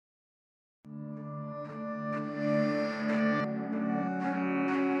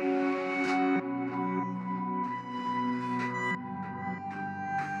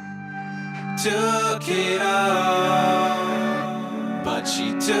took it all, but she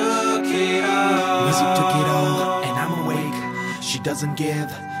took it all. Music took it all, and I'm awake. She doesn't give,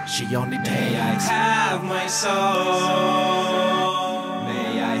 she only takes. May I have my soul?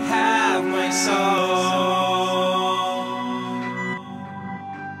 May I have my soul?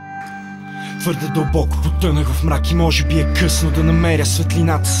 Твърде дълбоко потънах в мрак и може би е късно да намеря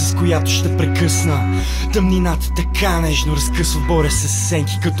светлината, с която ще прекъсна тъмнината. Така нежно разкъсва, боря се с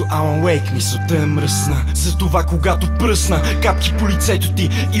сенки като Алан Уейк. Мисълта е мръсна, затова когато пръсна капки по лицето ти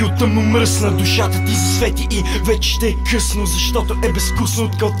и оттъмно мръсна душата ти засвети и вече ще е късно, защото е безвкусно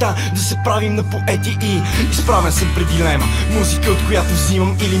от кълта да се правим на поети. И изправен съм пред дилема, музика от която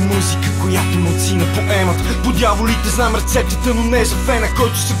взимам или музика, която мнозина поемат. По дяволите знам рецептата, но не за фена,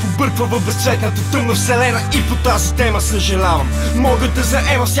 който се побърква във безцветната тъмна вселена. И по тази тема съжалявам, мога да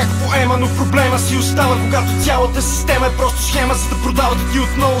заема всяка поема, но проблема си остава, когато цялата система е просто схема, за да продават ти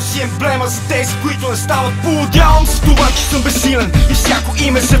отново си емблема за тези, които не стават. Поудявам се това, че съм безсилен и всяко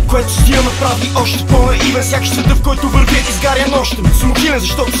име, за което стия направи още по-наивен. Сякаш света, в който вървя, изгаря нощем. Съм ухилен,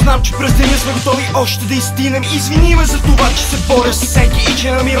 защото знам, че през деня сме готови още да изстинем. Извини ме за това, че се боря с сенки и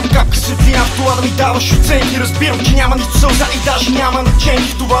че намирам капка светлина в това да ми даваш оценки. Разбирам, че няма нито сълза и даже няма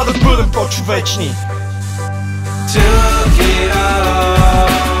наченки в това да бъдем по-човечни. Took it all,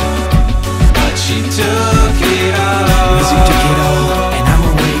 but she took it all. Music took it all, and I'm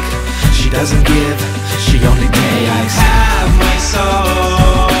awake. She doesn't give, she only takes. May I have my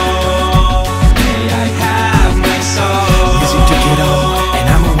soul? May I have my soul? Music took it all, and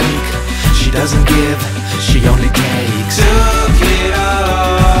I'm awake. She doesn't give, she only takes. Took it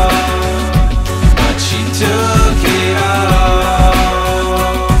all, but she took it all.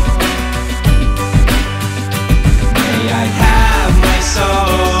 May I have my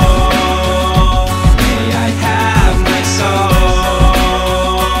soul? May I have my soul?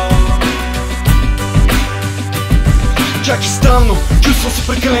 Чак и странно, чувствам се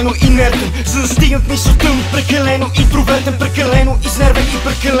прекалено инертен, за да стигнат мисълта ми. Прекалено интровертен, прекалено изнервен и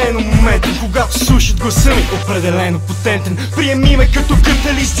прекалено моментен. Когато слушат гласа ми, определено потентен. Приеми ме като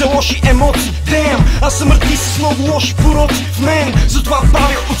каталист за лоши емоции. Damn, аз съм артист с много лоши пороци в мен. Затова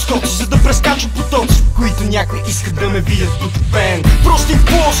правя отскоци, за да прескачам потоци, в които някои искат да ме видят потопен. Просто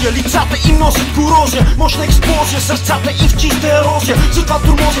имплозия, лицата им носят корозия, мощна експлозия, сърцата им в чиста ерозия. Затова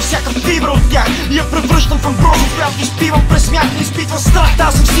тормозя всяка фибра от тях и я превръщам в амброзия, в която изпивам през смях, не изпитвам страх.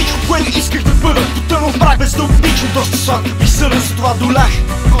 Аз съм всичко, което исках да бъда, потънал в брак без да обичам. Доста сладка присъда, за това долях.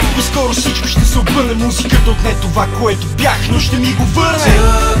 И скоро всичко ще се обърне, музиката отне това, което бях, но ще ми го върне.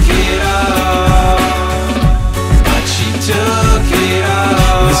 Took it all, but she took it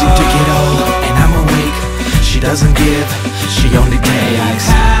all. Music took it all, and I'm awake. She doesn't give, she only May I takes.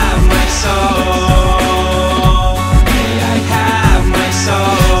 have my soul? May I have my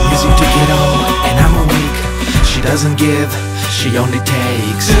soul? Music took it all, and I'm awake. She doesn't give, she only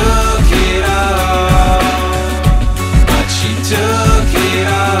takes. Took it all, but she took